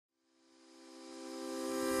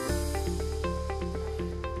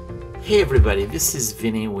Hey everybody, this is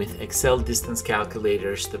Vinnie with Excel Distance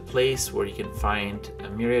Calculators, the place where you can find a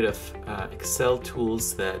myriad of Excel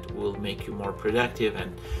tools that will make you more productive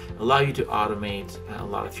and allow you to automate a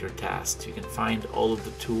lot of your tasks. You can find all of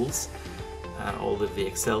the tools, all of the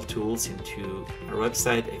Excel tools into our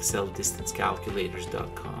website,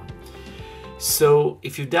 exceldistancecalculators.com. So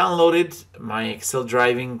if you downloaded my Excel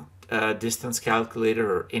driving distance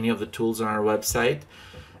calculator or any of the tools on our website,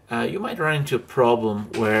 you might run into a problem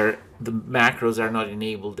where the macros are not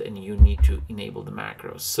enabled and you need to enable the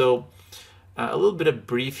macros. So a little bit of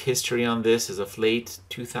brief history on this. As of late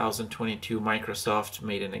 2022, Microsoft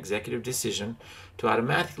made an executive decision to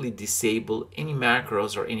automatically disable any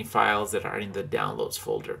macros or any files that are in the downloads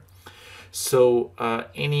folder. So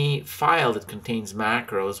any file that contains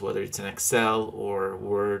macros, whether it's an Excel or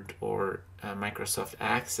Word or Microsoft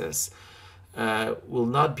Access, will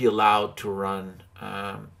not be allowed to run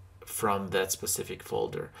from that specific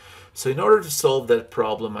folder. So in order to solve that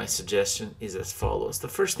problem, my suggestion is as follows. The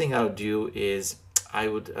first thing I would do is I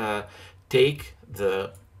would take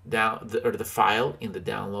the file in the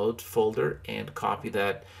download folder and copy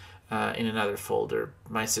that in another folder.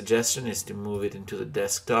 My suggestion is to move it into the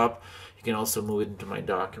desktop. You can also move it into my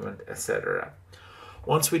document, etc.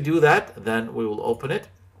 Once we do that, then we will open it.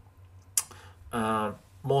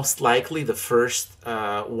 Most likely the first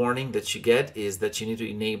warning that you get is that you need to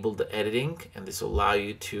enable the editing, and this will allow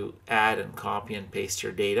you to add and copy and paste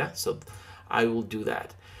your data. So I will do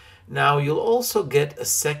that. Now you'll also get a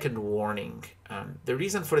second warning. The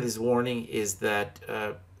reason for this warning is that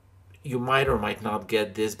you might or might not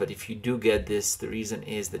get this, but if you do get this, the reason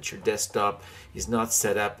is that your desktop is not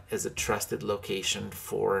set up as a trusted location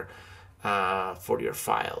for your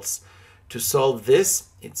files. To solve this,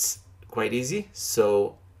 it's quite easy.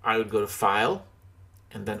 So I would go to File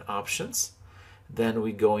and then Options. Then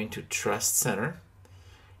we go into Trust Center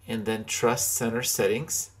and then Trust Center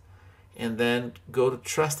Settings, and then go to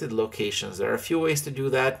Trusted Locations. There are a few ways to do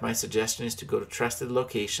that. My suggestion is to go to Trusted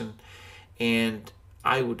Location, and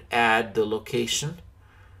I would add the location.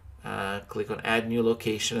 Click on Add New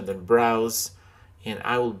Location and then Browse, and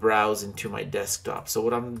I will browse into my desktop. So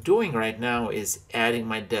what I'm doing right now is adding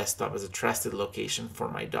my desktop as a trusted location for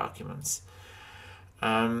my documents.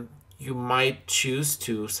 You might choose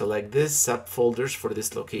to select this. Subfolders for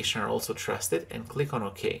this location are also trusted, and click on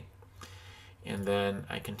OK. And then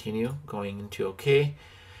I continue going into OK.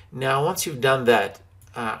 Now once you've done that,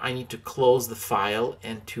 I need to close the file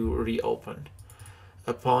and to reopen.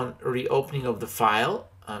 Upon reopening of the file,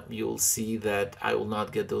 you'll see that I will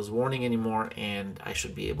not get those warning anymore, and I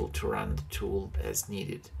should be able to run the tool as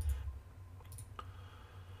needed.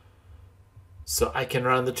 So I can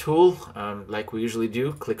run the tool like we usually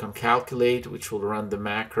do. Click on Calculate, which will run the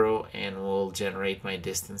macro and will generate my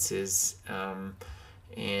distances, and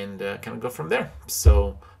kind of go from there.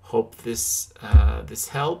 So hope this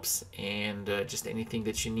helps, and just anything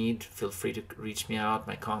that you need, feel free to reach me out.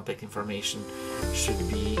 My contact information should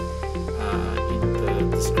be in the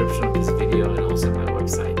description